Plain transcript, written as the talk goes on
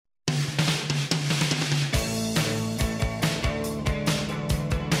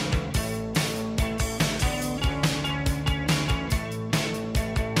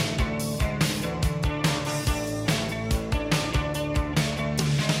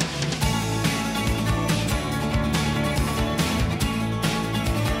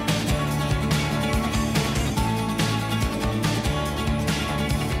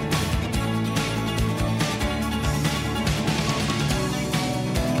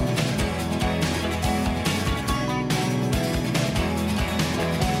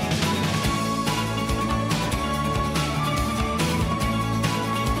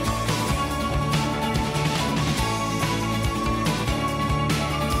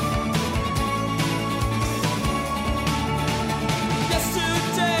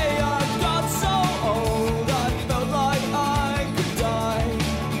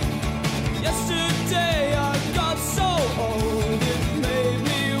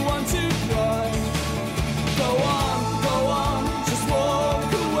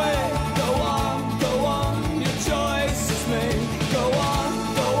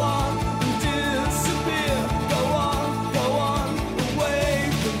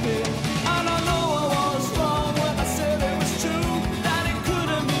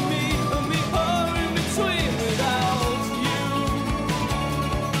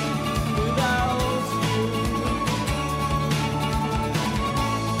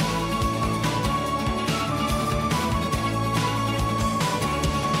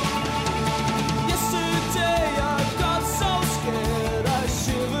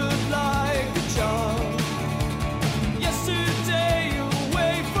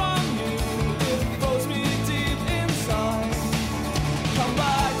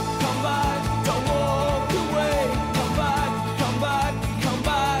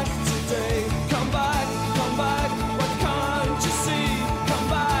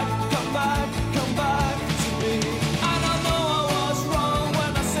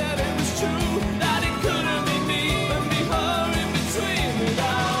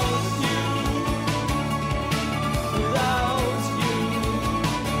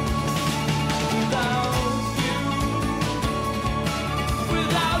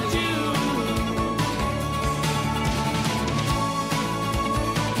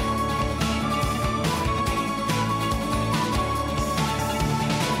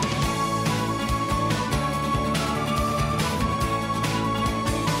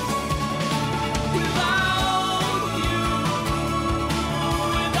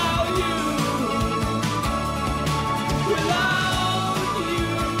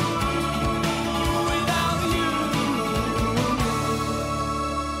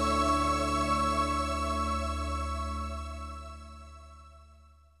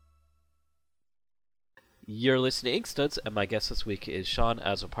You're listening to Inkstuds, and my guest this week is Sean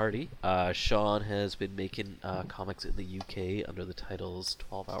Azzopardi. Sean has been making comics in the UK under the titles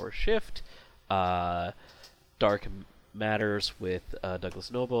 12 Hour Shift, Dark Matters with Douglas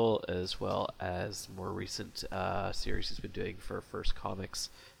Noble, as well as more recent series he's been doing for First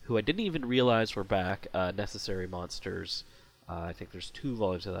Comics, who I didn't even realize were back, Necessary Monsters. I think there's 2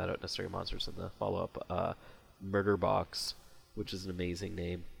 volumes of that out, Necessary Monsters, and the follow-up, Murder Box, which is an amazing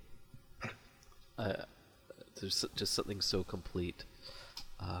name. There's just something so complete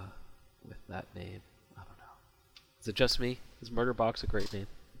with that name. I don't know. Is it just me? Is Murder Box a great name?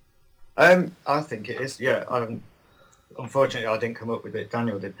 I think it is. Yeah. Unfortunately, I didn't come up with it.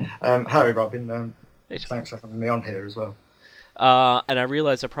 Daniel did. Harry, Robin. Thanks for having me on here as well. And I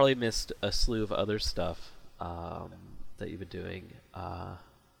realized I probably missed a slew of other stuff that you've been doing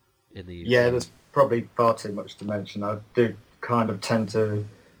in the UK. Yeah, there's probably far too much to mention. I do kind of tend to,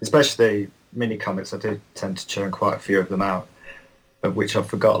 especially mini comics, I do tend to churn quite a few of them out, of which I've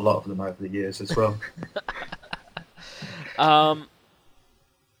forgot a lot of them over the years as well.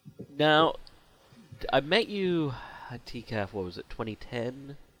 Now, I met you at TCAF, what was it,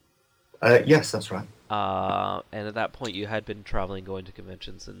 2010? Yes, that's right. And at that point you had been traveling, going to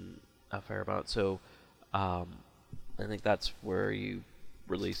conventions and a fair amount, so I think that's where you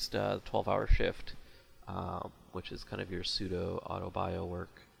released 12 Hour Shift, which is kind of your pseudo-autobio work.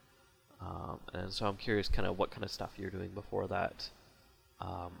 And so I'm curious kind of what kind of stuff you're doing before that,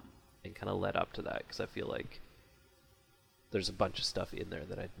 and kind of led up to that, because I feel like there's a bunch of stuff in there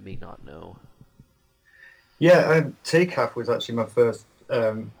that I may not know. Yeah, TCAF was actually my first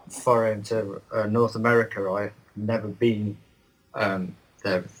foray into North America. I've never been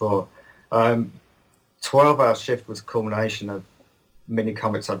there before. 12 Hour Shift was a culmination of mini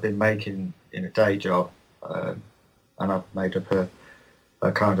comics I'd been making in a day job, and I've made up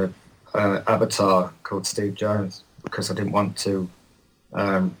a kind of avatar called Steve Jones, because I didn't want to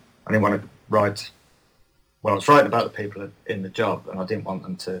write. Well, I was writing about the people in the job, and I didn't want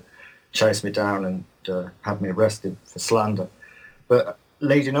them to chase me down and have me arrested for slander. But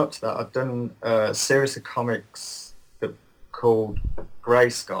leading up to that, I'd done a series of comics called Grey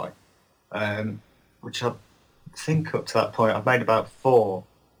Sky, which I think up to that point I'd made about 4,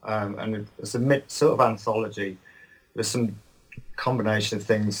 and it was a sort of anthology. There's some combination of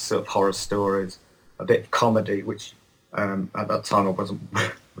things, sort of horror stories, a bit of comedy, which at that time I wasn't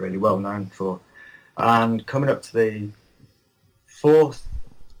really well known for. And coming up to the 4th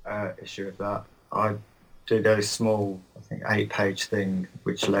issue of that, I did a small, I think, 8-page thing,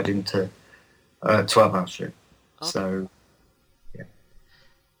 which led into 12 Hour Shift. Okay. So,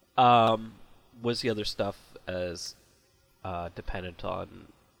 yeah. Was the other stuff as dependent on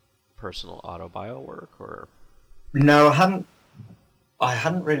personal autobio work, or? No, I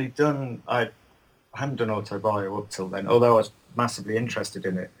hadn't done autobio up till then, although I was massively interested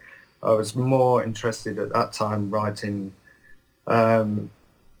in it. I was more interested at that time writing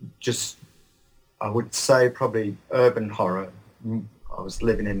just, I would say, probably urban horror. I was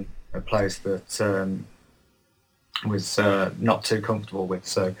living in a place that was not too comfortable with,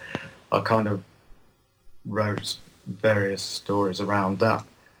 so I kind of wrote various stories around that.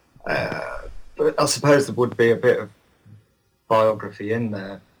 But I suppose there would be a bit of biography in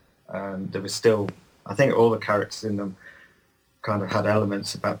there. There was still, I think all the characters in them kind of had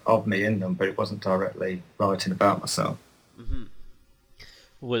elements of me in them, but it wasn't directly writing about myself. Mm-hmm.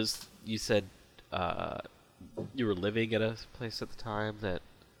 You said you were living at a place at the time that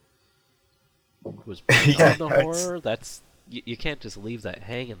was yeah, on the horror? That's you can't just leave that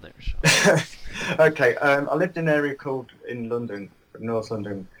hanging there, Sean. Okay, I lived in an area in London, North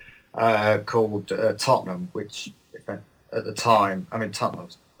London, called Tottenham, which at the time, I mean,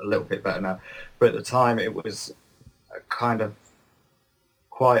 Tottenham's a little bit better now, but at the time it was a kind of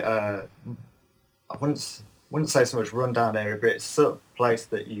quite I wouldn't say so much rundown area, but it's sort of place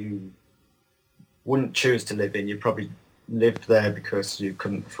that you wouldn't choose to live in. You probably lived there because you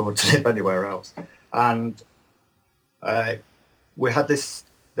couldn't afford to live anywhere else. And we had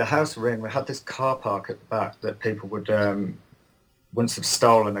the house we're in, we had this car park at the back that people would, once have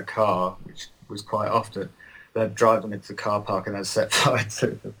stolen a car, which was quite often, they'd drive them into the car park and they'd set fire to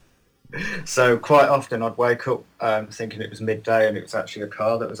them. So quite often I'd wake up thinking it was midday and it was actually a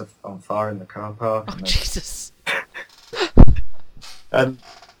car that was on fire in the car park. Oh, Jesus. And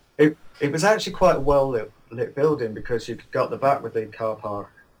it was actually quite a well-lit building, because you got the back with the car park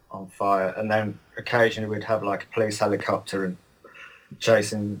on fire, and then occasionally we'd have like a police helicopter and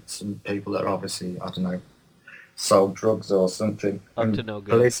chasing some people that are obviously, I don't know, sold drugs or something. Up to no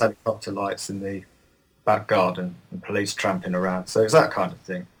good. Police helicopter lights in the back garden and police tramping around. So it was that kind of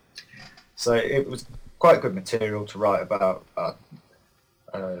thing. So it was quite good material to write about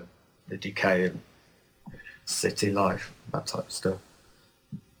the decay of city life, that type of stuff.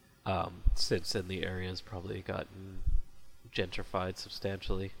 Since then the area's probably gotten gentrified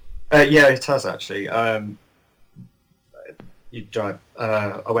substantially. Yeah, it has actually. You drive.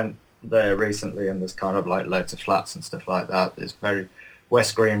 I went there recently, and there's kind of like loads of flats and stuff like that. There's very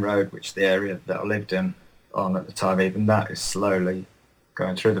West Green Road, which the area that I lived in on at the time, even that is slowly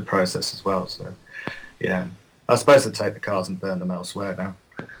going through the process as well. So, yeah, I suppose I'd take the cars and burn them elsewhere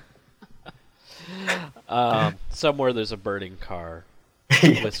now. Somewhere there's a burning car,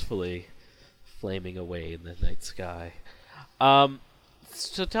 Yeah. wistfully flaming away in the night sky.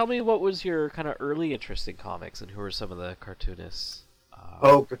 So tell me, what was your kind of early interest in comics, and who were some of the cartoonists?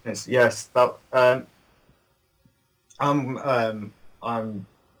 Oh goodness, yes. That I've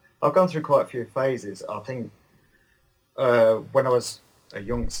gone through quite a few phases. I think when I was a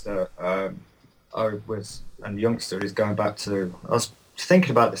youngster, youngster is going back to. I was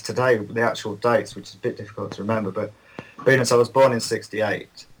thinking about this today, the actual dates, which is a bit difficult to remember. But being as I was born in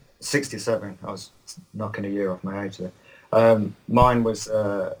 67, I was knocking a year off my age there. Mine was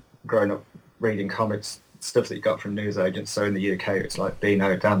growing up reading comics, stuff that you got from newsagents. So in the UK, it's like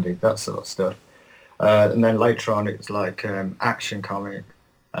Beano, Dandy, that sort of stuff. And then later on, it was like Action Comic,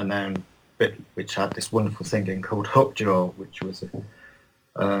 and then which had this wonderful thing in called Hookjaw, which was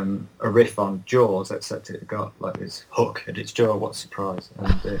a riff on Jaws, except it got like this hook at its jaw. What a surprise!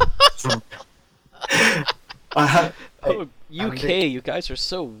 And, I had. UK, you guys are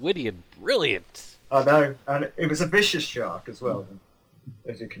so witty and brilliant. I know, and it was a vicious shark as well,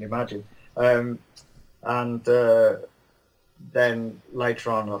 as you can imagine. And then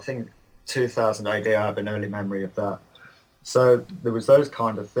later on, I think 2000 AD, I have an early memory of that. So there was those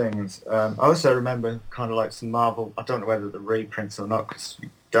kind of things. I also remember kind of like some Marvel, I don't know whether the reprints or not, because you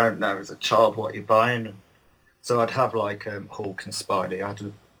don't know as a child what you're buying. So I'd have like Hulk and Spidey. I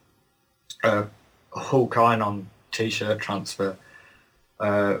had a Hulk Iron t-shirt transfer,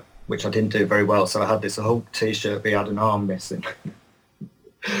 which I didn't do very well. So I had this Hulk t-shirt, but he had an arm missing,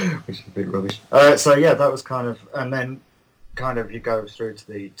 which is a bit rubbish. So yeah, that was kind of, and then kind of you go through to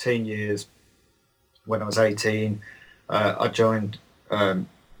the teen years. When I was 18, I joined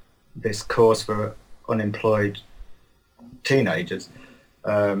this course for unemployed teenagers,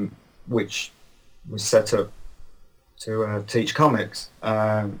 which was set up to teach comics.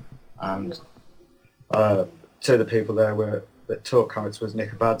 And two of the people there that taught comics was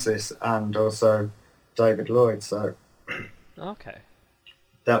Nick Abadzis and also David Lloyd. So Okay.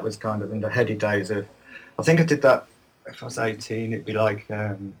 that was kind of in the heady days of, I think I did that, if I was 18, it'd be like,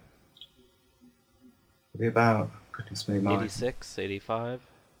 it'd be about, goodness me, 86, 85?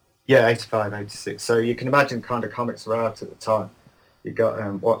 Yeah, 85, 86. So you can imagine kind of comics were out at the time. You got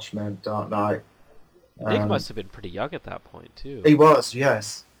Watchmen, Dark Knight. Nick must have been pretty young at that point, too. He was,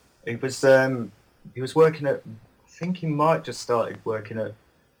 yes. He was working at, I think he might just started working at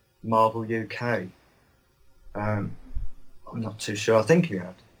Marvel UK. I'm not too sure. I think he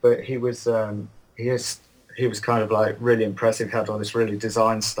had, but he was kind of like really impressive. He had all this really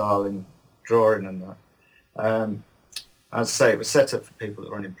design style in drawing and that. As I say, it was set up for people that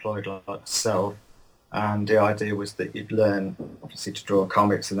were unemployed like myself, and the idea was that you'd learn obviously to draw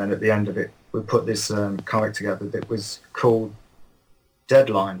comics, and then at the end of it, we put this comic together that was called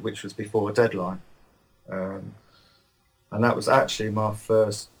Deadline, which was before Deadline, and that was actually my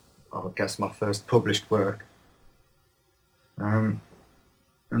first published work. And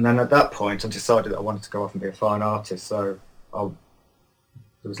then at that point, I decided that I wanted to go off and be a fine artist. So there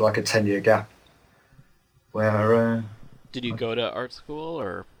was like a 10-year gap where. Did you go to art school,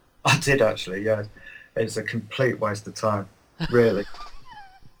 or? I did actually, yeah. It was a complete waste of time, really.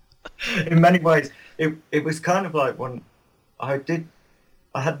 In many ways, it was kind of like when I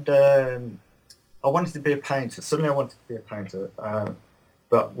wanted to be a painter. Suddenly I wanted to be a painter.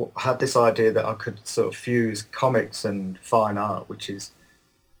 But I had this idea that I could sort of fuse comics and fine art, which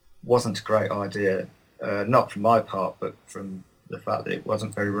wasn't a great idea, not from my part, but from the fact that it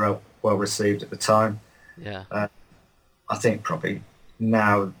wasn't very well received at the time. Yeah. I think probably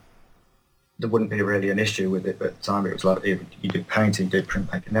now there wouldn't be really an issue with it, but at the time it was like you did painting, you did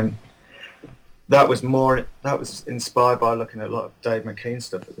printmaking. And then that was inspired by looking at a lot of Dave McKean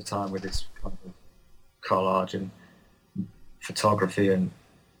stuff at the time with his kind of collage and photography and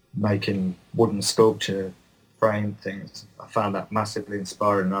making wooden sculpture frame things. I found that massively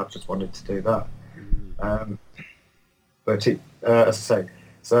inspiring, and I just wanted to do that. But as I say,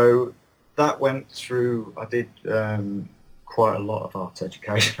 so that went through. I did quite a lot of art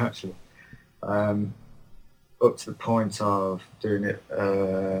education actually, up to the point of doing it.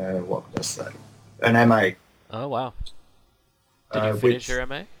 What would I say? an MA. Oh wow! Did you finish your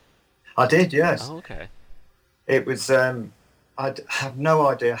MA? I did, yes. Oh, okay. It was. I have no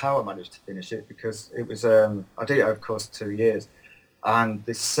idea how I managed to finish it because it was. I did it over the course of 2 years, and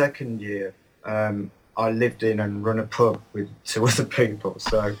the second year, I lived in and run a pub with two other people.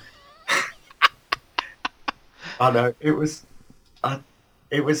 So I know it was.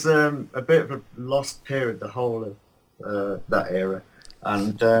 It was a bit of a lost period, the whole of that era,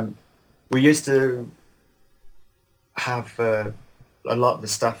 and we used to have a lot of the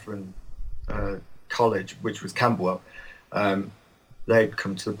staff from college, which was Camberwell. They'd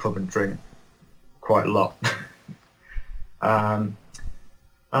come to the pub and drink quite a lot,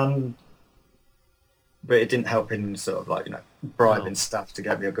 and but it didn't help in sort of like bribing staff to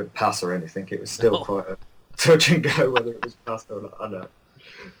get me a good pass or anything. It was still quite a touch and go whether it was passed or not. I know.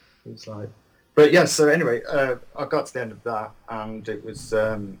 It was like, but yeah. So anyway, I got to the end of that, and it was.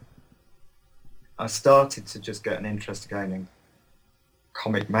 I started to just get an interest again in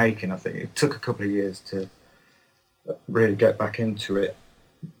comic making. I think it took a couple of years to really get back into it,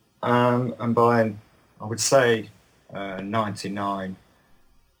 and by I would say 99,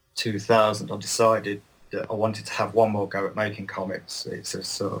 2000, I decided that I wanted to have one more go at making comics. It's a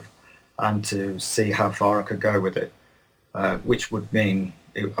sort of, and to see how far I could go with it, which would mean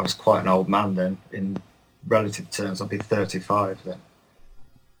I was quite an old man then. In relative terms, I'd be 35 then.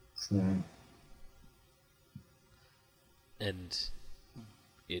 So. And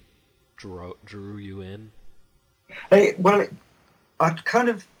it drew you in? Well, I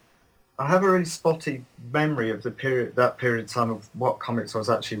have a really spotty memory of that period of time of what comics I was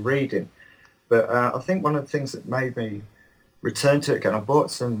actually reading. But I think one of the things that made me return to it again, I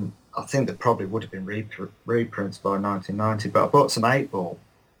bought some, I think that probably would have been reprints by 1990, but I bought some 8-Ball.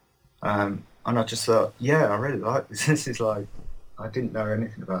 And I just thought, yeah, I really like this. This is like, I didn't know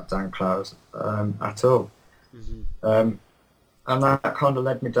anything about Dan Clowes at all. Mm-hmm. And that kind of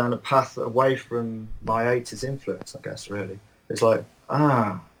led me down a path away from my 80s influence, I guess, really. It's like,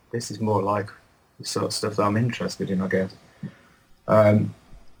 this is more like the sort of stuff that I'm interested in, I guess. And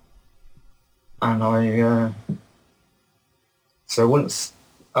so once,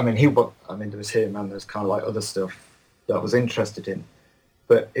 there was him and there's kind of like other stuff that I was interested in.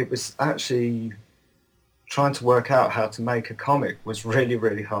 But it was actually trying to work out how to make a comic was really,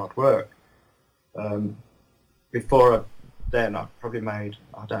 really hard work. Before then I probably made,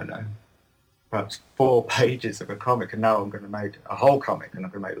 I don't know, perhaps 4 pages of a comic, and now I'm going to make a whole comic, and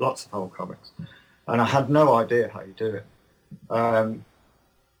I'm going to make lots of whole comics. And I had no idea how you do it.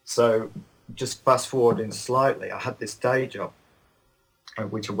 So just fast forwarding slightly, I had this day job,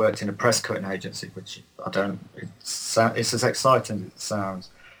 which I worked in a press cutting agency, which it's as exciting as it sounds.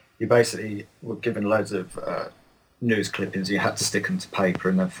 You basically were given loads of news clippings, you had to stick them to paper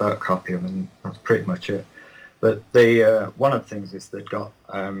and then photocopy them, and that's pretty much it. But one of the things is they'd got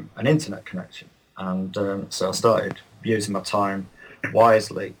an internet connection, and so I started using my time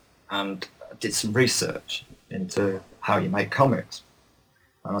wisely and did some research into how you make comics.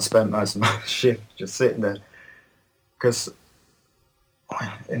 And I spent most of my shift just sitting there, because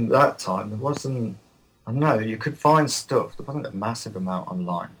in that time there wasn't, I don't know, you could find stuff. There wasn't a massive amount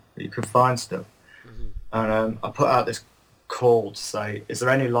online, but you could find stuff. Mm-hmm. And I put out this call to say, is there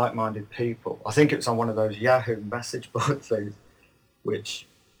any like-minded people? I think it was on one of those Yahoo message board things, which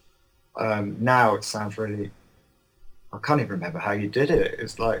now it sounds really, I can't even remember how you did it.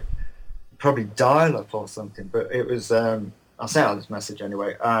 It's like probably dial-up or something, but it was, I sent out this message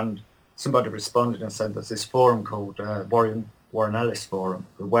anyway, and somebody responded and said there's this forum called Warren Ellis Forum,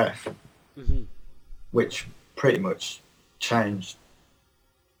 the WEF, mm-hmm. which pretty much changed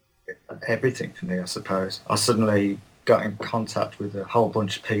everything for me, I suppose. I suddenly got in contact with a whole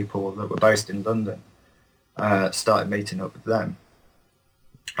bunch of people that were based in London, started meeting up with them.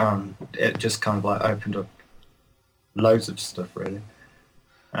 It just kind of like opened up loads of stuff, really.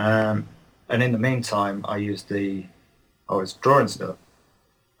 And in the meantime, I was drawing stuff,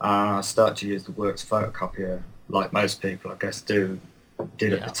 and I started to use the Works photocopier, like most people, I guess, did at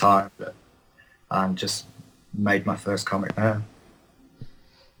the time, and just made my first comic there.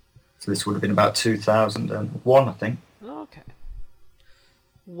 So this would have been about 2001, I think. Oh, okay.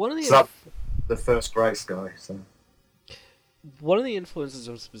 One of the that's the first Grey Sky. So one of the influences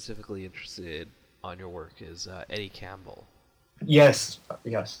I'm specifically interested in on your work is Eddie Campbell. Yes.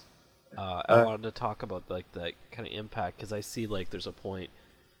 I wanted to talk about like that kind of impact, because I see like there's a point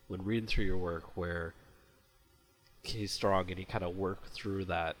when reading through your work where he's strong and you kind of work through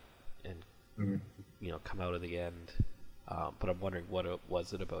that and come out of the end. But I'm wondering, what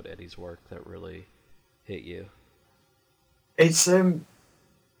was it about Eddie's work that really hit you? It's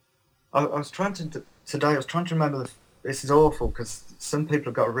I was trying to today. I was trying to remember. This is awful because some people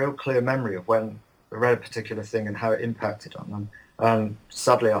have got a real clear memory of when they read a particular thing and how it impacted on them. And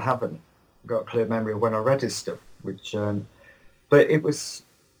sadly, I haven't got a clear memory of when I read his stuff. But it was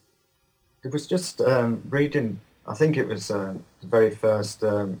just reading. I think it was the very first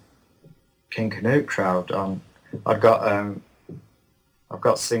King Canute crowd. I've got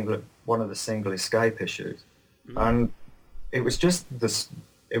one of the single escape issues, and it was just this.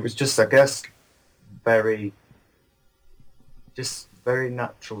 It was just, I guess, very, just very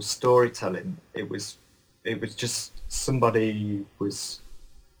natural storytelling. It was just somebody was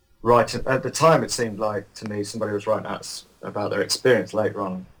writing. At the time, it seemed like to me somebody was writing out about their experience. Later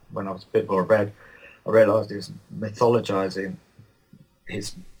on, when I was a bit more read, I realised he was mythologizing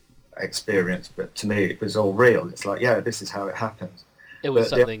his experience, but to me it was all real. It's like, yeah, this is how it happens. It was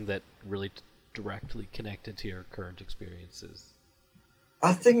something that really directly connected to your current experiences.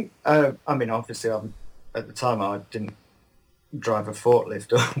 I think, I mean, obviously, at the time I didn't drive a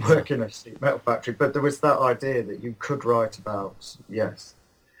forklift or work in a sheet metal factory, but there was that idea that you could write about, yes,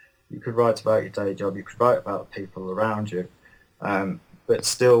 you could write about your day job, you could write about people around you, but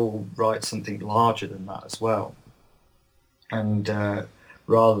still write something larger than that as well. And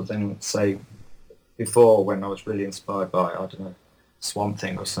rather than, say, before when I was really inspired by, I don't know, Swamp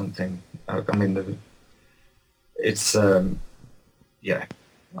Thing or something, I mean, it's... yeah,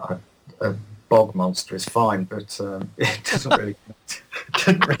 a bog monster is fine, but it doesn't really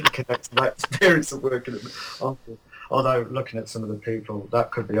connect to that experience of working at the office. Although looking at some of the people, that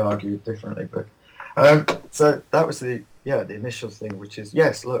could be argued differently. But so that was the initial thing, which is,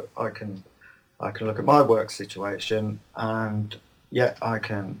 yes, look, I can look at my work situation, and I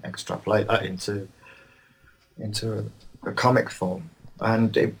can extrapolate that into a comic form.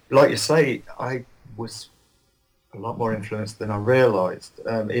 And like you say, I was a lot more influenced than I realised,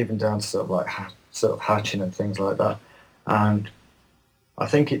 even down to sort of hatching and things like that. And I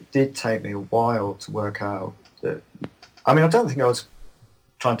think it did take me a while to work out that. I mean, I don't think I was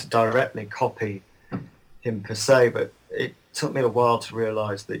trying to directly copy him per se, but it took me a while to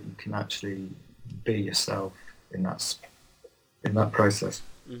realise that you can actually be yourself in that process.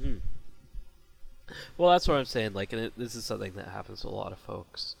 Mm-hmm. Well, that's what I'm saying. Like, and this is something that happens to a lot of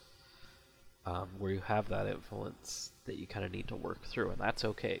folks. Where you have that influence that you kind of need to work through, and that's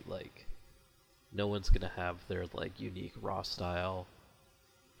okay. Like, no one's gonna have their like unique raw style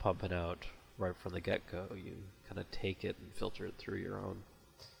pumping out right from the get-go. You kind of take it and filter it through your own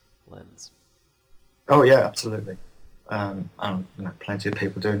lens. Oh yeah, absolutely. And plenty of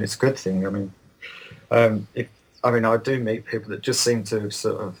people doing it. It's a good thing. I mean, I do meet people that just seem to have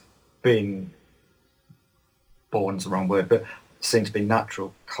sort of been born's the wrong word, but seem to be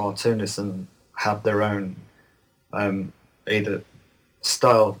natural cartoonists and have their own either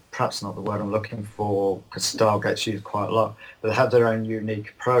style, perhaps not the word I'm looking for, because style gets used quite a lot, but they have their own unique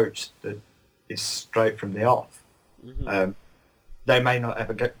approach that is straight from the off. Mm-hmm. They may not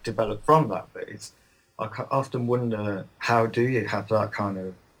ever get developed from that, but I often wonder, how do you have that kind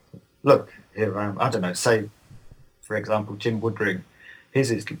of, look, here I am, I don't know, say, for example, Jim Woodring,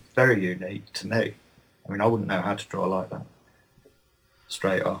 his is very unique to me. I mean, I wouldn't know how to draw like that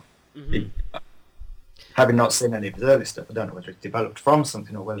straight off. Mm-hmm. Having not seen any of his early stuff, I don't know whether it's developed from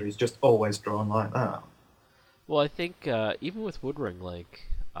something or whether he's just always drawn like that. Well, I think even with Woodring, like,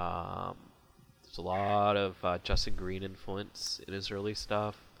 there's a lot of Justin Green influence in his early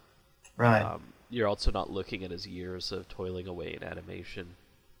stuff. Right. You're also not looking at his years of toiling away in animation.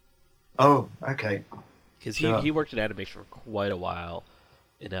 Oh, okay. Because he worked in animation for quite a while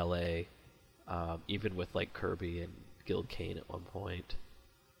in LA, even with like Kirby and Gil Kane at one point.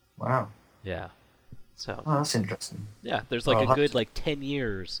 Wow. Yeah. So. Oh, that's interesting. Yeah, there's like a good 10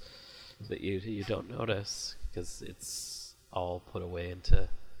 years that you don't notice because it's all put away into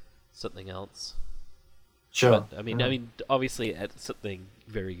something else. Sure. But, I mean, obviously, something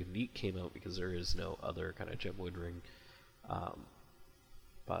very unique came out because there is no other kind of Jim Woodring.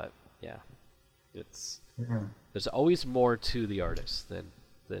 But yeah, there's always more to the artist than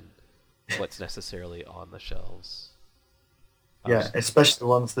what's necessarily on the shelves. Yeah, especially the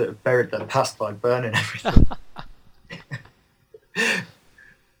ones that have buried their past by burning everything.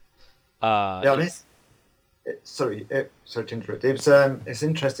 Sorry to interrupt. It's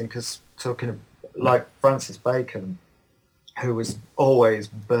interesting because talking of, like Francis Bacon, who was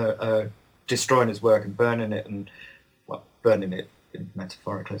always destroying his work and burning it, burning it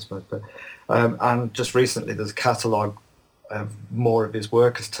metaphorically, I suppose. But and just recently, there's a catalogue of more of his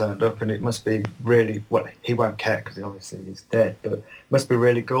work has turned up, and it must be really, well, he won't care because obviously he's dead, but it must be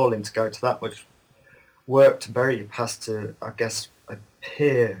really galling to go to that much work to bury your past to, I guess,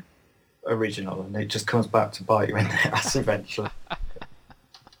 appear original, and it just comes back to bite you in the ass eventually.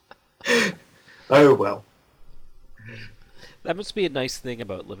 Oh well. That must be a nice thing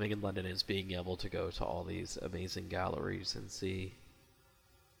about living in London, is being able to go to all these amazing galleries and see.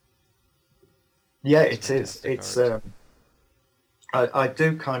 Yeah, it is. Fantastic It's art. I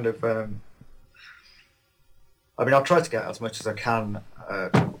do kind of I mean, I'll try to get as much as I can,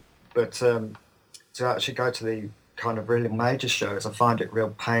 but to actually go to the kind of really major shows, I find it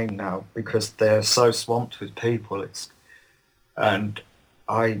real pain now because they're so swamped with people. And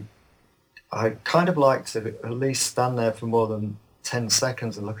I I kind of like to at least stand there for more than 10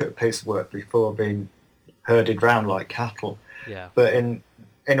 seconds and look at a piece of work before being herded round like cattle. Yeah. But in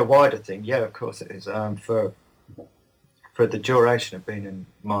a wider thing, yeah, of course it is. For the duration of being in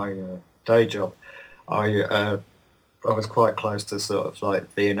my day job, I was quite close to sort of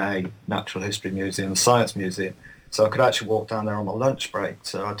like V&A, Natural History Museum, Science Museum, so I could actually walk down there on my lunch break.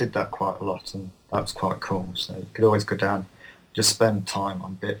 So I did that quite a lot, and that was quite cool. So you could always go down, just spend time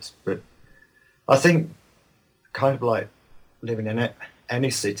on bits. But I think kind of like living in any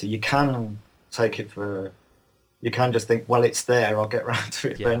city, you can take it for, you can just think, well, it's there, I'll get round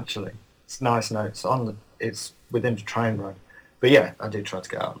to it Yeah. eventually. It's nice, no, it's within the train ride. But yeah, I do try to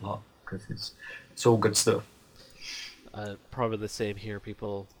get out a lot because it's all good stuff. Probably the same here.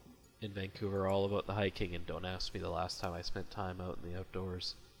 People in Vancouver are all about the hiking, and don't ask me the last time I spent time out in the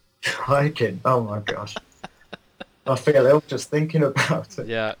outdoors. Hiking, oh my gosh. I feel ill just thinking about it.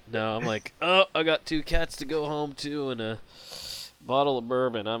 Yeah, no, I'm like, oh, I got 2 cats to go home to and a bottle of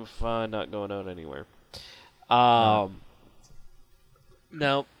bourbon. I'm fine, not going out anywhere. No.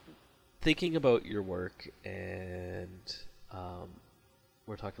 Now, thinking about your work, and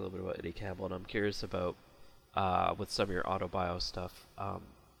we're talking a little bit about Eddie Campbell, and I'm curious about with some of your autobio stuff.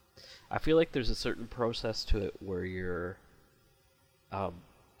 I feel like there's a certain process to it where you're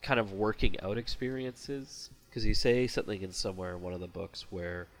kind of working out experiences, because you say something in somewhere in one of the books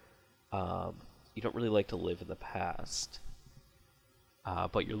where you don't really like to live in the past,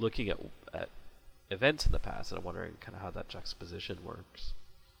 but you're looking at events in the past, and I'm wondering kind of how that juxtaposition works.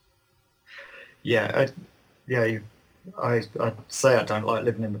 Yeah, I'd say I don't like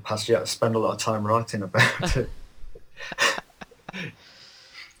living in the past yet. I spend a lot of time writing about it.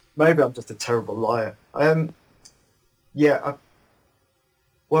 Maybe I'm just a terrible liar. Yeah,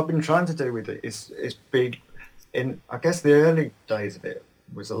 what I've been trying to do with it is be in. I guess the early days of it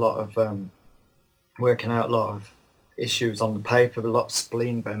was a lot of working out a lot of issues on the paper, a lot of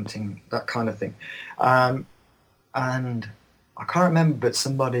spleen venting, that kind of thing. And I can't remember, but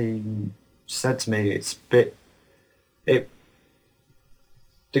somebody said to me, it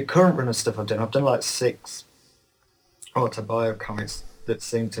the current run of stuff I've done like 6 autobio comics that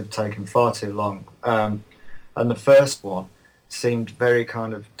seem to have taken far too long. And the first one seemed very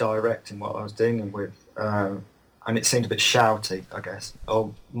kind of direct in what I was dealing with, and it seemed a bit shouty, I guess,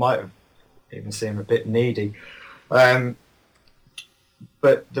 or might have even seemed a bit needy. But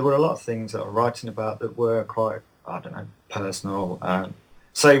there were a lot of things that I was writing about that were quite, I don't know, personal.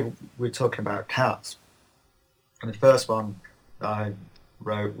 Say we're talking about cats. And the first one I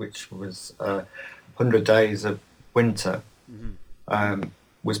wrote, which was 100 Days of Winter, Mm-hmm.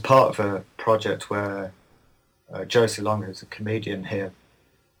 was part of a project where Josie Long, who's a comedian here,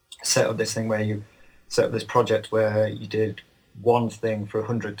 set up this project where you did one thing for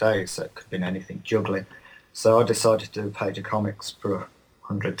 100 days, so it could have been anything, juggling. So I decided to do a page of comics for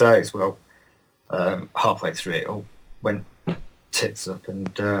 100 days. Well, halfway through it all went tits up,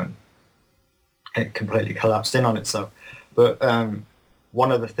 and it completely collapsed in on itself. But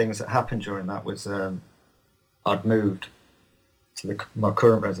one of the things that happened during that was I'd moved to my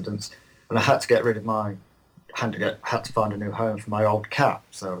current residence, and I had to get rid of had to find a new home for my old cat.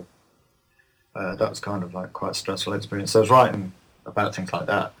 So that was kind of like quite a stressful experience. So I was writing about things like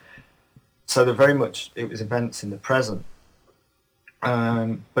that. So it was events in the present.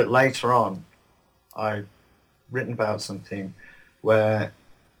 But later on, I written about something where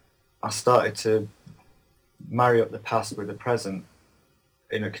I started to marry up the past with the present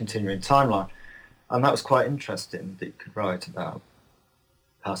in a continuing timeline. And that was quite interesting that you could write about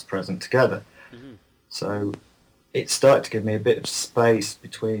past, present together. Mm-hmm. So it started to give me a bit of space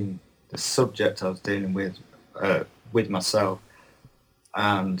between the subject I was dealing with myself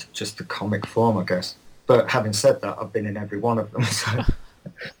and just the comic form, I guess. But having said that, I've been in every one of them. So.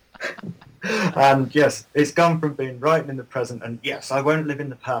 And yes, it's gone from being writing in the present, and yes, I won't live in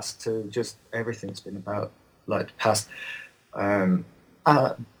the past, to just everything's been about like the past. I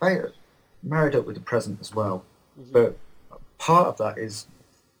married up with the present as well. Mm-hmm. But part of that is,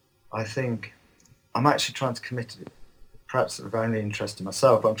 I think, I'm actually trying to commit to perhaps of only interest in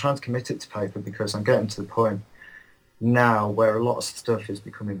myself, but I'm trying to commit it to paper because I'm getting to the point now where a lot of stuff is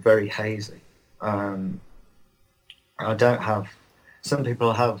becoming very hazy. I don't have. Some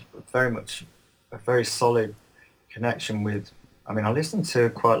people have very much a very solid connection with. I mean, I listen to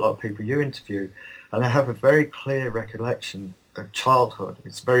quite a lot of people you interview, and they have a very clear recollection of childhood.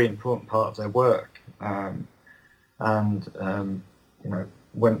 It's a very important part of their work, you know,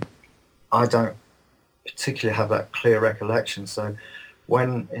 when I don't particularly have that clear recollection, so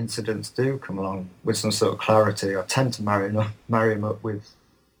when incidents do come along with some sort of clarity, I tend to marry them up with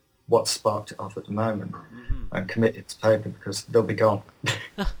what sparked it off at the moment and commit it to paper because they'll be gone,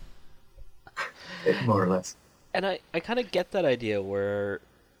 more or less. And I kind of get that idea where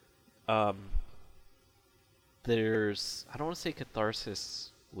there's, I don't want to say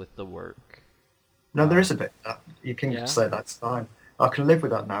catharsis with the work. No, there is a bit. You can Yeah. say that's fine. I can live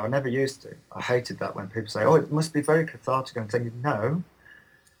with that now. I never used to. I hated that when people say, "Oh, it must be very cathartic." I'm thinking, no,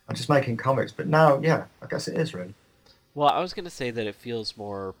 I'm just making comics. But now, yeah, I guess it is really. Well, I was gonna say that it feels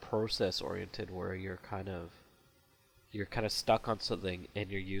more process oriented, where you're kind of stuck on something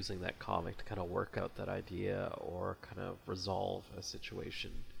and you're using that comic to kind of work out that idea or kind of resolve a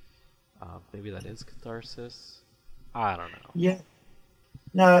situation. Maybe that is catharsis. I don't know. Yeah.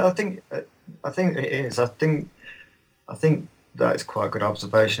 No, I think it is. I think that is quite a good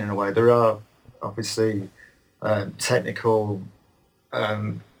observation in a way. There are obviously technical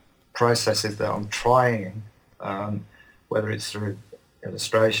processes that I'm trying, whether it's through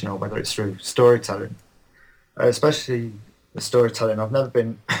illustration or whether it's through storytelling. Especially the storytelling. I've never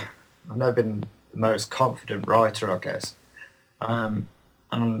been the most confident writer, I guess. And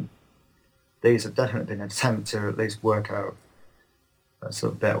these have definitely been an attempt to at least work out a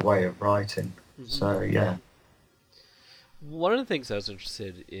sort of better way of writing. So yeah. One of the things I was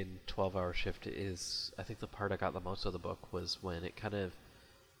interested in 12-Hour Shift is, I think the part I got the most of the book was when it kind of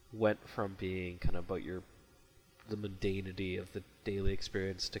went from being kind of about the mundanity of the daily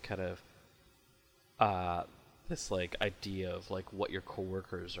experience to kind of this like idea of like what your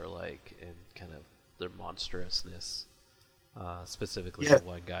coworkers are like and kind of their monstrousness. Specifically Yeah. the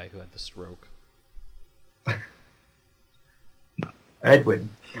one guy who had the stroke. Edwin.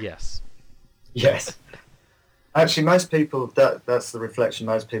 Yes. Yes. Actually, most people, that's the reflection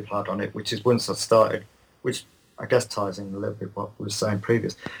most people had on it, which is once I started, which I guess ties in a little bit what we were saying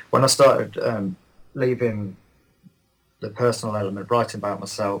previous. When I started leaving the personal element, writing about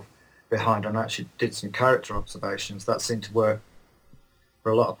myself behind, and actually did some character observations, that seemed to work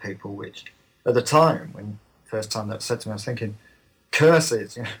for a lot of people, which at the time, when first time that was said to me, I was thinking,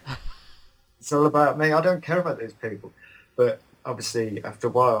 curses, you know, it's all about me, I don't care about these people. But obviously, after a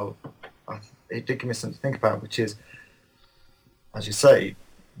while, it did give me something to think about, which is, as you say,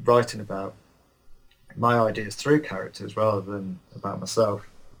 writing about my ideas through characters rather than about myself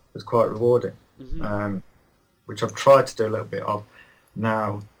was quite rewarding, which I've tried to do a little bit of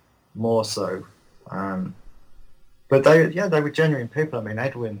now, more so. But they were genuine people. I mean,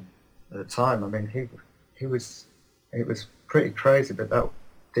 Edwin at the time, I mean, it was pretty crazy, but that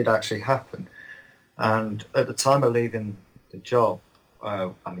did actually happen. And at the time of leaving the job,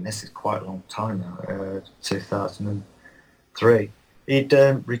 I mean, this is quite a long time now, 2003, he'd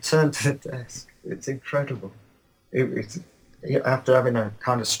returned to the desk. It's incredible. After having a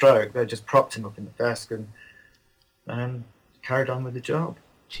kind of stroke, they just propped him up in the desk and carried on with the job.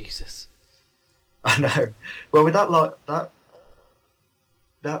 Jesus. I know. Well, with that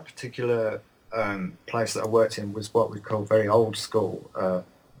particular place that I worked in was what we call very old school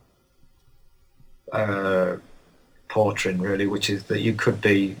portering, really, which is that you could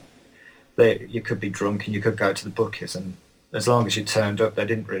be drunk and you could go to the bookies, and as long as you turned up, they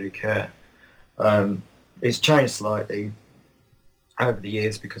didn't really care. It's changed slightly over the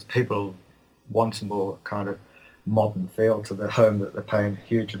years because people want a more kind of modern feel to the home that they're paying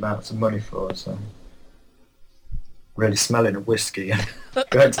huge amounts of money for. So really smelling of whiskey and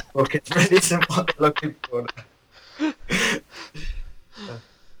going to the bookies really isn't what they're looking for.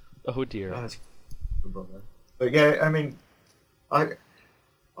 Oh dear. But yeah, I mean, I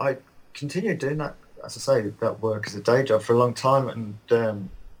continued doing that, as I say, that work as a day job for a long time, and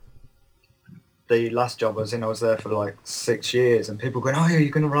the last job I was in, I was there for like 6 years, and people going, "Oh, yeah,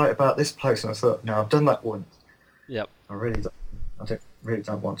 you're going to write about this place?" And I thought, "No, I've done that once. Yep. I really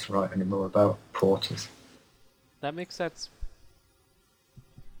don't want to write anymore about porters." That makes sense.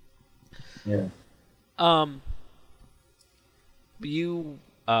 Yeah. You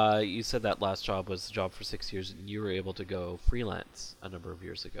said that last job was the job for 6 years, and you were able to go freelance a number of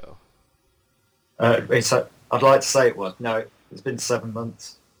years ago. I'd like to say it was. No, it's been 7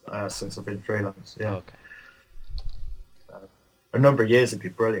 months since I've been freelance. Yeah. Oh, okay. a number of years it'd be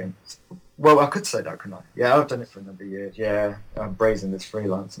brilliant. Well, I could say that, couldn't I? Yeah, I've done it for a number of years. Yeah, I'm brazing this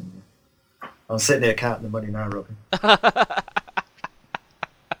freelancing. I'm sitting here counting the money now, Robin.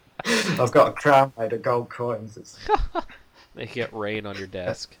 I've got a crown made of gold coins. Make it rain on your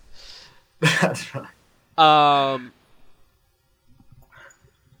desk. That's right.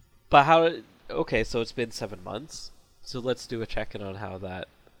 But how? Okay, so it's been 7 months. So let's do a check-in on how that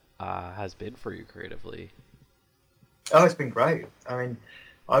has been for you creatively. Oh, it's been great. I mean,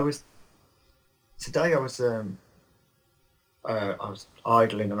 today I was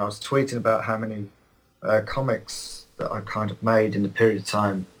idling and I was tweeting about how many comics that I kind of made in the period of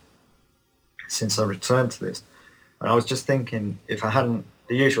time since I returned to this. And I was just thinking, if I hadn't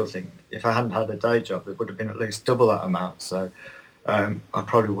had a day job, it would have been at least double that amount. So I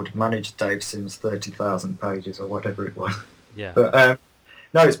probably would have managed Dave Sims' 30,000 pages or whatever it was. Yeah. But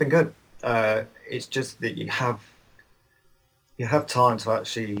no, it's been good. It's just that you have time to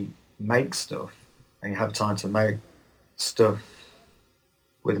actually make stuff, and you have time to make stuff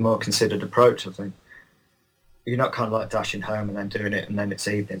with a more considered approach, I think. You're not kind of like dashing home and then doing it, and then it's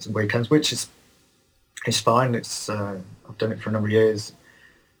evenings and weekends, which is fine. It's I've done it for a number of years,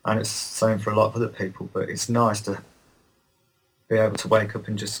 and it's the same for a lot of other people. But it's nice to be able to wake up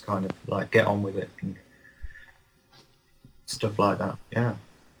and just kind of like get on with it and stuff like that. Yeah.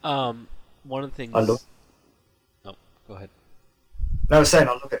 One of the things. I love. Oh, go ahead. No, I was saying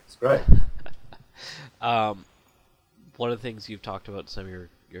I love it. It's great. One of the things you've talked about in some of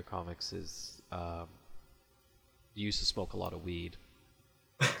your comics is you used to smoke a lot of weed.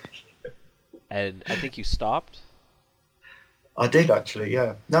 And I think you stopped? I did actually,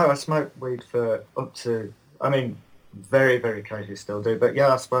 yeah. No, I smoked weed for up to, I mean, very, very occasionally still do, but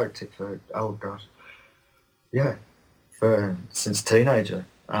yeah, I smoked it for, oh gosh, yeah, since teenager,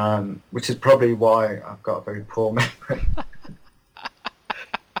 which is probably why I've got a very poor memory.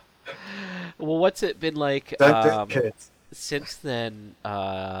 Well, what's it been like since then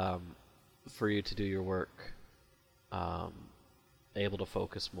for you to do your work? Able to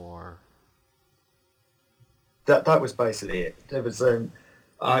focus more? That was basically it. There was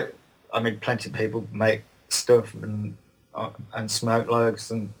I mean, plenty of people make stuff and smoke loads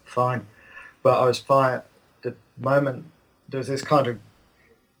and fine, but I was fine. The moment there was this kind of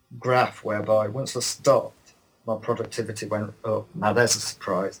graph whereby once I stopped, my productivity went up. Now there's a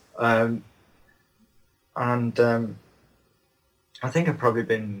surprise. And I think I've probably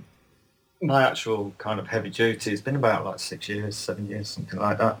been, my actual kind of heavy duty has been about like 6 years, 7 years, something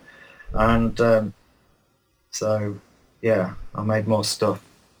like that. And so, yeah, I made more stuff.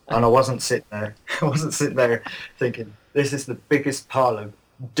 And I wasn't sitting there thinking, this is the biggest pile of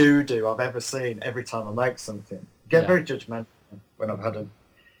doo-doo I've ever seen every time I make something. Get very judgmental when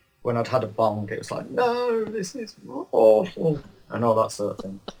I'd had a bong. It was like, no, this is awful, and all that sort of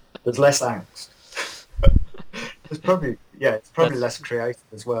thing. There's less angst. It's probably less creative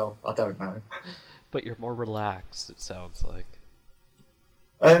as well. I don't know. But you're more relaxed, it sounds like.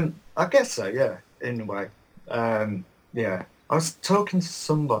 I guess so, yeah, in a way. Yeah. I was talking to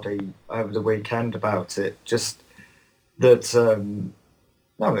somebody over the weekend about it, just that,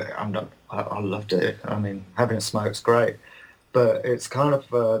 I loved it. I mean, having a smoke's great, but it's kind of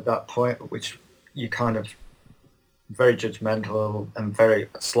that point at which you kind of very judgmental and very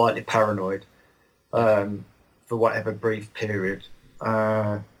slightly paranoid for whatever brief period.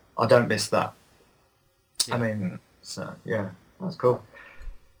 I don't miss that. Yeah. I mean, so, yeah, that's cool.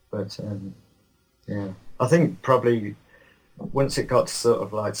 But, yeah, I think probably once it got to sort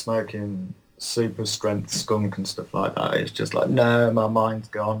of like smoking super strength skunk and stuff like that, it's just like, no, my mind's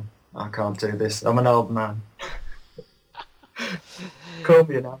gone. I can't do this. I'm an old man. Call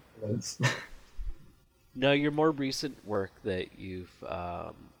me an ambulance. No, your more recent work that you've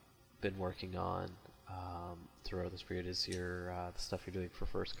been working on throughout this period is the stuff you're doing for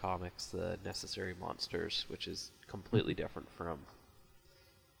First Comics, the Necessary Monsters, which is completely different from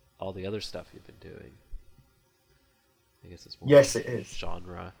all the other stuff you've been doing. I guess it's more yes, it is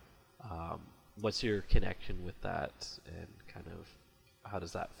genre. What's your connection with that, and kind of how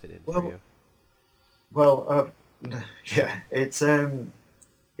does that fit in for you? Well, yeah, it's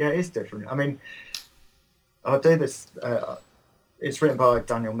different. I mean, I'll do this. It's written by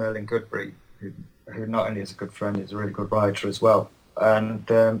Daniel Merlin Goodbury, who not only is a good friend, he's a really good writer as well. And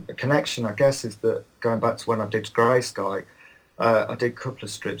the connection, I guess, is that going back to when I did Grey Sky, I did a couple of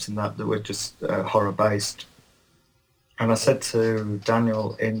strips in that were just horror based. And I said to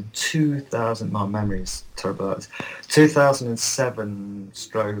Daniel in 2000, my memory's terrible, 2007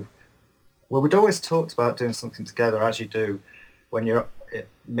 stroke. Well, we'd always talked about doing something together, as you do when you're at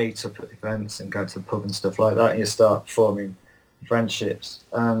meet up at events and go to the pub and stuff like that, and you start forming friendships.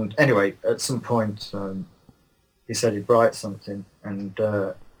 And anyway, at some point, he said he'd write something, and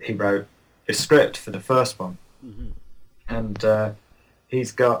he wrote a script for the first one. Mm-hmm. And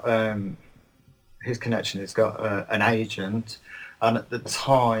he's got his connection. He's got an agent, and at the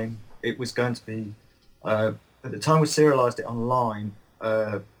time it was going to be. At the time we serialised it online,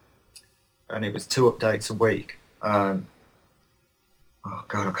 and it was 2 updates a week. Oh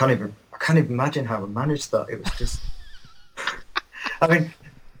God, I can't even imagine how we managed that. It was just. I mean,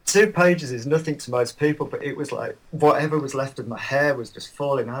 2 pages is nothing to most people, but it was like whatever was left of my hair was just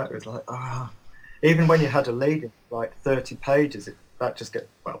falling out. It was like, even when you had a lead in like 30 pages, that just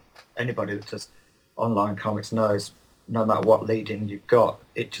anybody that does online comics knows, no matter what lead in you've got,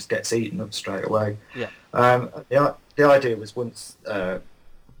 it just gets eaten up straight away. Yeah. The idea was once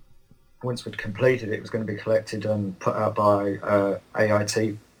we'd completed it, it was going to be collected and put out by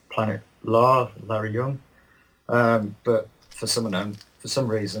AIT Planet Larry Young, but for some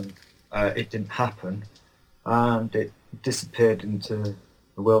reason it didn't happen, and it disappeared into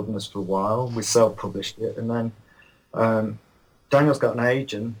the wilderness for a while. We self-published it, and then Daniel's got an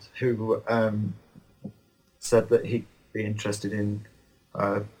agent who said that he'd be interested in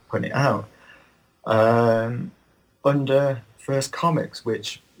putting it out under First Comics,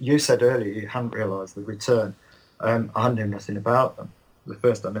 which you said earlier you hadn't realised the return. I knew nothing about them. The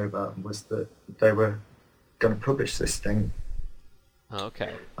first I knew about them was that they were going to publish this thing.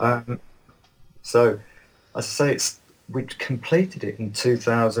 Okay. So, as I say, we'd completed it in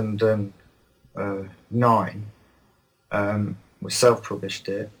 2009. We self-published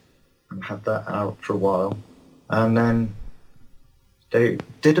it and had that out for a while. And then they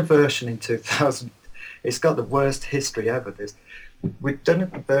did a version in 2000. It's got the worst history ever. We'd done a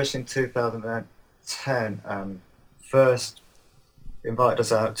version in 2010 and first invited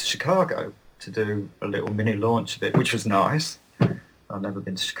us out to Chicago to do a little mini launch of it, which was nice. I've never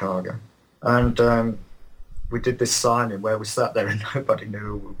been to Chicago. And we did this signing where we sat there and nobody knew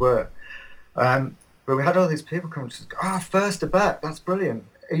who we were. But we had all these people come and say, first back, that's brilliant.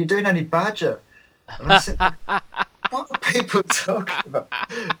 Are you doing any Badger? And I said, what are people talking about?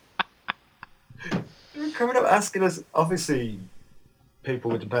 They were coming up asking us, obviously,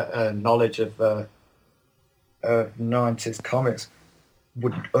 people with better knowledge of 90s comics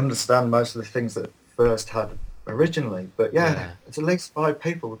would understand most of the things that First had originally. But yeah, it's at least 5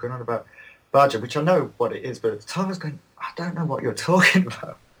 people were going on about Badger, which I know what it is, but at the time I was going, I don't know what you're talking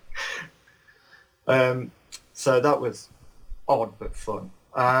about. So that was odd but fun.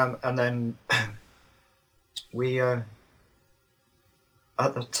 And then we, at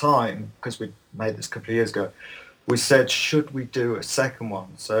the time, because we made this a couple of years ago, we said, should we do a second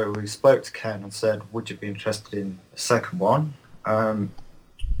one? So we spoke to Ken and said, would you be interested in a second one?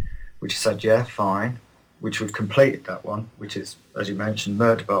 Which he said, yeah, fine. Which we've completed that one, which is, as you mentioned,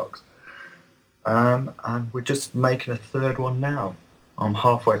 Murderbox. And we're just making a third one now. I'm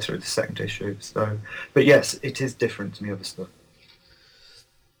halfway through the second issue. So, but yes, it is different to the other stuff.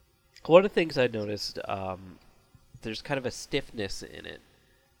 One of the things I noticed, there's kind of a stiffness in it.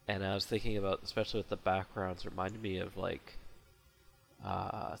 And I was thinking about, especially with the backgrounds, it reminded me of like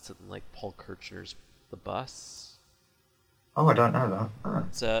something like Paul Kirchner's The Bus. Oh, I don't know that. Oh.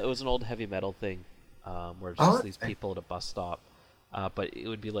 It was an old heavy metal thing, where it's just these people at a bus stop. But it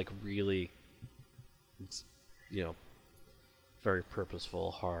would be like really, very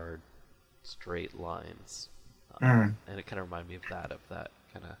purposeful, hard, straight lines. And it kind of reminded me of that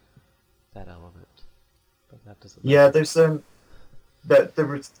element. But that doesn't. Yeah, there's the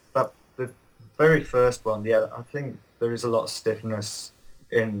very first one. Yeah, I think there is a lot of stiffness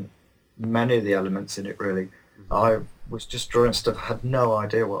in many of the elements in it. Really, mm-hmm. I was just drawing stuff. I had no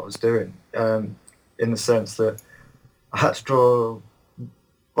idea what I was doing. In the sense that I had to draw.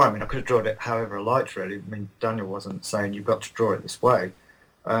 Well, I mean, I could have drawn it however I liked, really. I mean, Daniel wasn't saying you've got to draw it this way.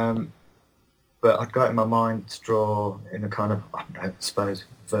 But I'd got in my mind to draw in a kind of, I suppose,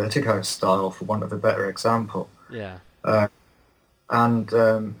 Vertigo style, for want of a better example. Yeah. And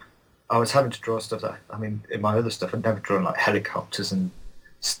I was having to draw stuff that, I mean, in my other stuff, I'd never drawn like helicopters and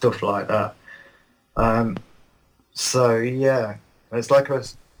stuff like that. So, yeah, it's like I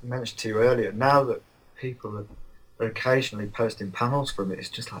was mentioned to you earlier, now that people are occasionally posting panels from it, it's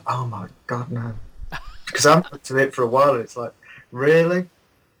just like, oh my God, no. Because I haven't looked at it for a while, and it's like, really?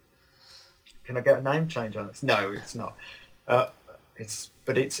 Can I get a name change on it? No, it's not. It's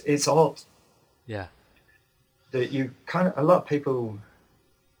odd. Yeah. That you kind of, a lot of people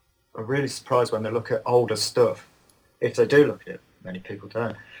are really surprised when they look at older stuff, if they do look at it. Many people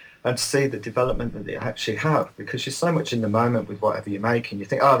don't, and to see the development that they actually have, because you're so much in the moment with whatever you're making. You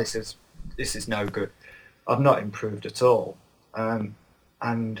think, oh, this is no good. I've not improved at all.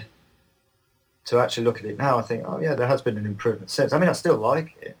 And to actually look at it now, I think, oh yeah, there has been an improvement since. I mean, I still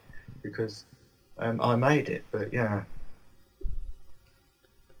like it because I made it, but yeah,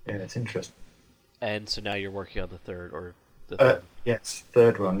 it's interesting. And so now you're working on the third or the third. Yes,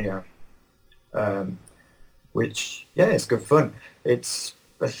 third one, yeah. Which, yeah, it's good fun. It's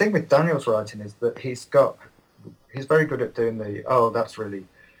the thing with Daniel's writing is that he's very good at doing that's really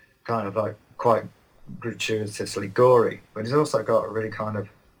kind of like quite gratuitously gory, but he's also got a really kind of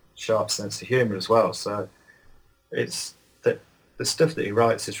sharp sense of humour as well. So it's the stuff that he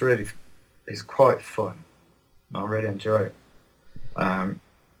writes is quite fun. I really enjoy it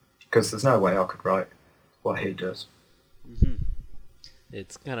because there's no way I could write what he does. Mm-hmm.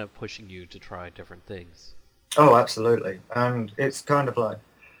 It's kind of pushing you to try different things. Oh, absolutely. And it's kind of like,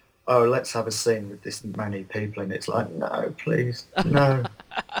 oh, let's have a scene with this many people, and it's like, no, please, no.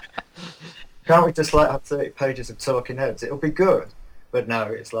 Can't we just like have 30 pages of talking heads? It'll be good. But no,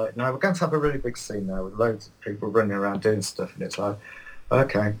 it's like, no, we're going to have a really big scene now with loads of people running around doing stuff, and it's like,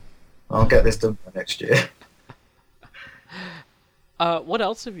 okay, I'll get this done by next year. What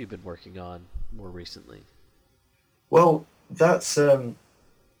else have you been working on more recently? Well, that's I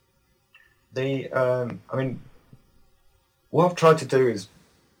mean, what I've tried to do is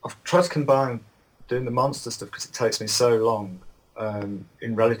I've tried to combine doing the monster stuff because it takes me so long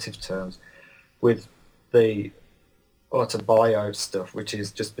in relative terms with the autobio stuff, which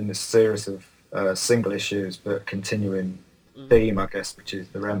has just been a series of single issues but continuing theme, I guess, which is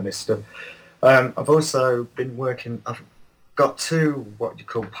the reminisce stuff. I've also been working. I've got two what you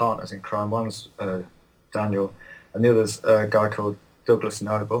call partners in crime. One's Daniel, and the other's a guy called Douglas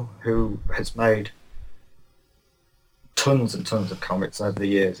Noble, who has made tons and tons of comics over the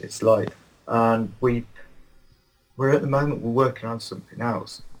years. It's like, and we're at the moment we're working on something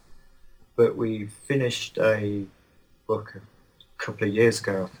else, but we finished a book a couple of years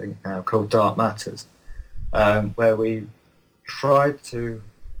ago, I think now, called Dark Matters, where we tried to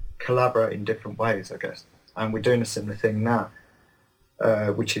collaborate in different ways, I guess. And we're doing a similar thing now,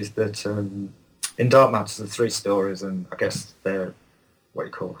 which is that in Dark Matters there are 3 stories, and I guess they're what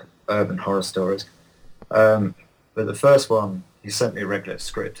you call urban horror stories. But the first one, he sent me a regular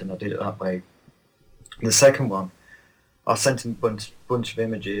script, and I did it that way. The second one, I sent him a bunch of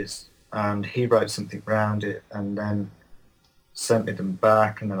images, and he wrote something around it, and then sent me them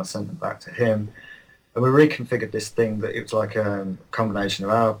back, and then I sent them back to him. And we reconfigured this thing that it was like a combination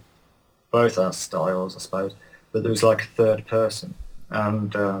of both our styles, I suppose, but there was like a third person.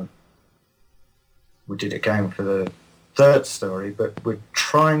 And we did it again for the third story, but we're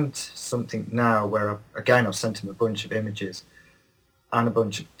trying something now where, again, I've sent him a bunch of images and a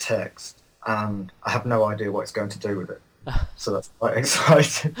bunch of text, and I have no idea what it's going to do with it. So that's quite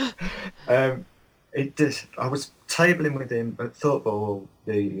exciting. I was tabling with him at Thoughtball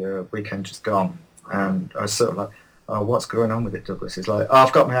the weekend just gone, and I was sort of like, oh, what's going on with it, Douglas? He's like, oh,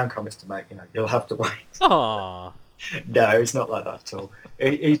 I've got my own comics to make, you'll have to wait. Aww. No, it's not like that at all.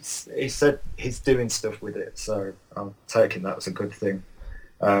 He said he's doing stuff with it, so I'm taking that as a good thing.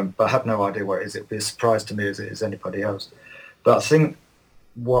 But I have no idea what it is. It'll be a surprise to me as it is anybody else. But I think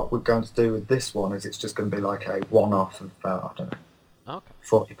what we're going to do with this one is it's just going to be like a one-off of about, I don't know,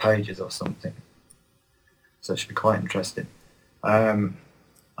 40 pages or something. So it should be quite interesting. And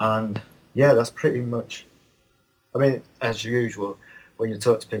yeah, that's pretty much, I mean, as usual, when you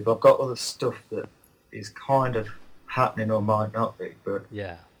talk to people, I've got other stuff that is kind of happening or might not be, but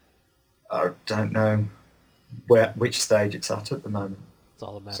yeah, I don't know which stage it's at the moment. It's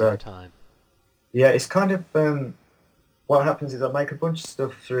all a matter of time. Yeah, it's kind of, what happens is I make a bunch of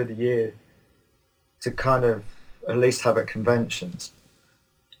stuff through the year to kind of at least have at conventions.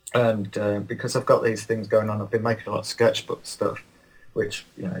 And because I've got these things going on, I've been making a lot of sketchbook stuff, which,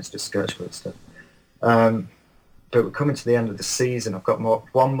 it's just sketchbook stuff. But we're coming to the end of the season. I've got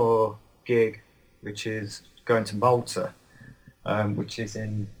one more gig, which is going to Malta, which is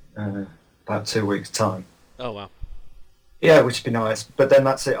in about 2 weeks' time. Oh, wow. Yeah, which would be nice. But then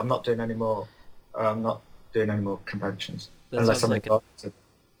that's it. I'm not doing any more conventions. That sounds like a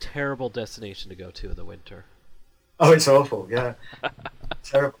terrible destination to go to in the winter. Oh, it's awful, yeah.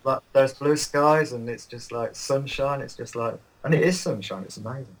 Terrible. There's blue skies, and it's just like sunshine. It's just like, and it is sunshine. It's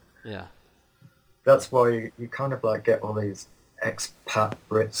amazing. Yeah. That's why you kind of like get all these expat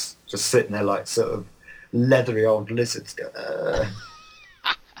Brits just sitting there like sort of leathery old lizards.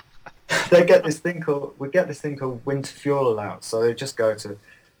 We get this thing called winter fuel allowance. So they just go to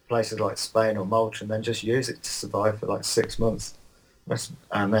places like Spain or Malta and then just use it to survive for like 6 months,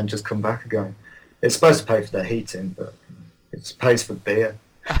 and then just come back again. It's supposed to pay for their heating, but it pays for beer.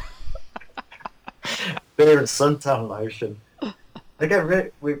 Beer and suntan lotion.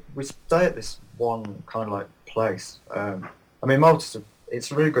 we stay at this one kind of like place. I mean, Malta's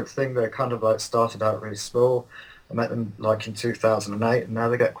it's a really good thing. They kind of like started out really small. I met them like in 2008, and now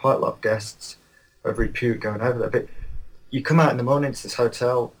they get quite a lot of guests of repute going over there. But you come out in the morning to this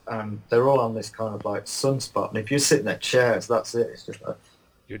hotel, and they're all on this kind of like sunspot. And if you're sitting at chairs, that's it. It's just like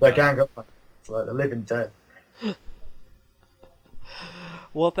they gang up, it's like the living dead.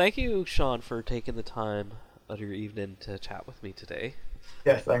 Well, thank you, Sean, for taking the time out of your evening to chat with me today.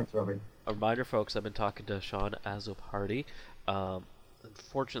 Yeah, thanks, Robin. A reminder, folks, I've been talking to Sean Azzopardi.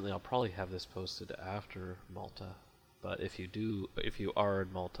 Unfortunately, I'll probably have this posted after Malta, but if you are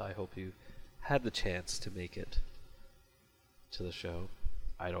in Malta, I hope you had the chance to make it to the show.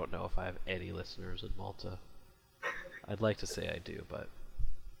 I don't know if I have any listeners in Malta. I'd like to say I do, but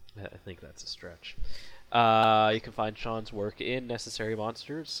I think that's a stretch. You can find Sean's work in Necessary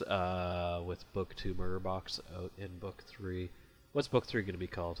Monsters, with Book 2 Murder Box out in Book 3. What's Book 3 going to be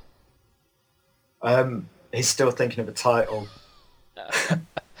called? He's still thinking of a title. I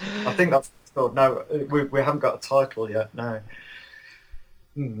think that's called. No, we haven't got a title yet, no.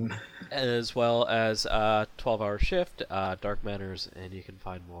 As well as 12-Hour Shift, Dark Manners, and you can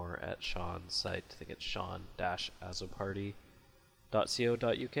find more at Sean's site. I think it's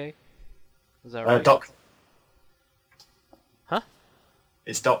sean-azzopardi.co.uk. Is that right? Huh?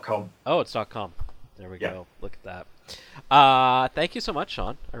 It's .com. Oh, it's .com. There we go. Look at that. Thank you so much,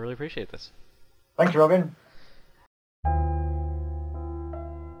 Sean. I really appreciate this. Thank you, Robin.